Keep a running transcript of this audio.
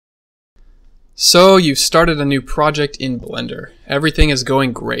So you've started a new project in Blender. Everything is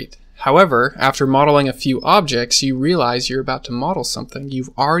going great. However, after modeling a few objects, you realize you're about to model something you've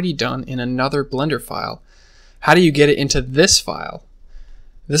already done in another Blender file. How do you get it into this file?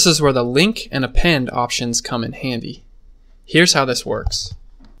 This is where the link and append options come in handy. Here's how this works.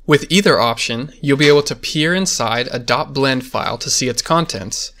 With either option, you'll be able to peer inside a .blend file to see its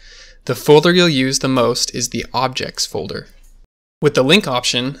contents. The folder you'll use the most is the Objects folder. With the link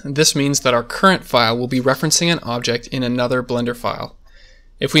option, this means that our current file will be referencing an object in another Blender file.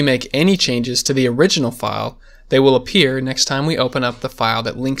 If we make any changes to the original file, they will appear next time we open up the file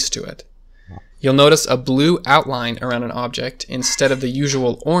that links to it. You'll notice a blue outline around an object instead of the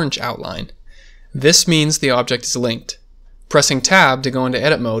usual orange outline. This means the object is linked. Pressing Tab to go into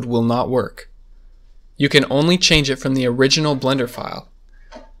edit mode will not work. You can only change it from the original Blender file.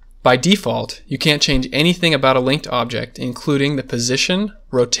 By default, you can't change anything about a linked object, including the position,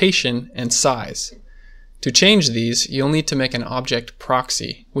 rotation, and size. To change these, you'll need to make an object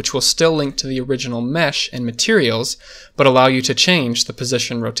proxy, which will still link to the original mesh and materials, but allow you to change the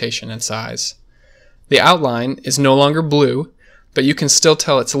position, rotation, and size. The outline is no longer blue, but you can still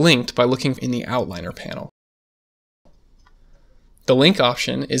tell it's linked by looking in the outliner panel. The link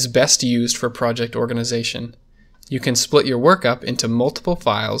option is best used for project organization. You can split your work up into multiple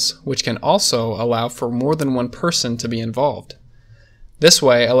files, which can also allow for more than one person to be involved. This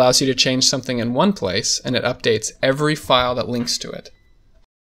way allows you to change something in one place and it updates every file that links to it.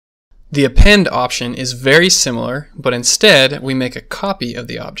 The append option is very similar, but instead we make a copy of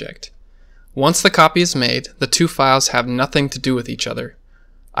the object. Once the copy is made, the two files have nothing to do with each other.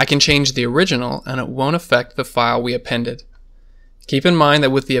 I can change the original and it won't affect the file we appended. Keep in mind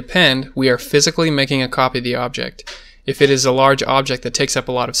that with the append, we are physically making a copy of the object. If it is a large object that takes up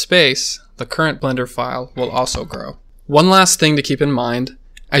a lot of space, the current Blender file will also grow. One last thing to keep in mind,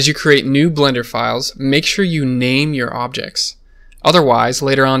 as you create new Blender files, make sure you name your objects. Otherwise,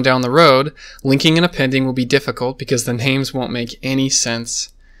 later on down the road, linking and appending will be difficult because the names won't make any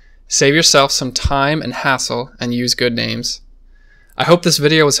sense. Save yourself some time and hassle and use good names. I hope this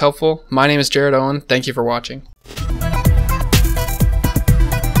video was helpful. My name is Jared Owen. Thank you for watching.